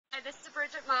This is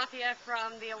Mafia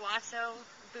from the Owasso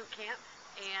Bootcamp,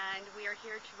 and we are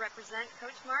here to represent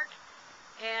Coach Mark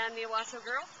and the Owasso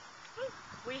girls.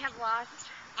 I have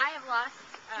lost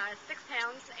 6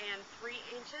 pounds and 3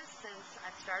 inches since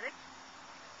I've started.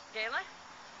 Gayla?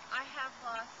 I have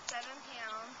lost 7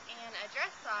 pounds and a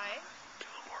dress size,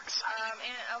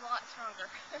 and a lot stronger.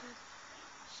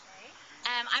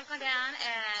 I've gone down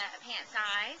a pant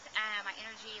size. My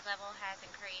energy level has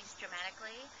increased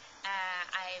dramatically.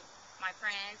 My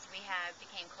friends, we have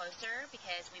became closer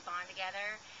because we bond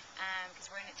together,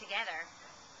 because we're in it together.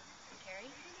 Terry?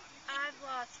 I've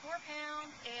lost 4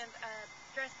 pounds and a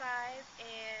dress size,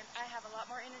 and I have a lot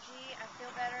more energy. I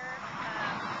feel better.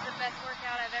 It's the best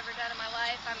workout I've ever done in my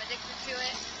life. I'm addicted to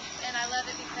it, and I love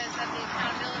it because of the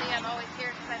accountability. I'm always here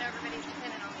because I know everybody's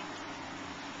dependent on me.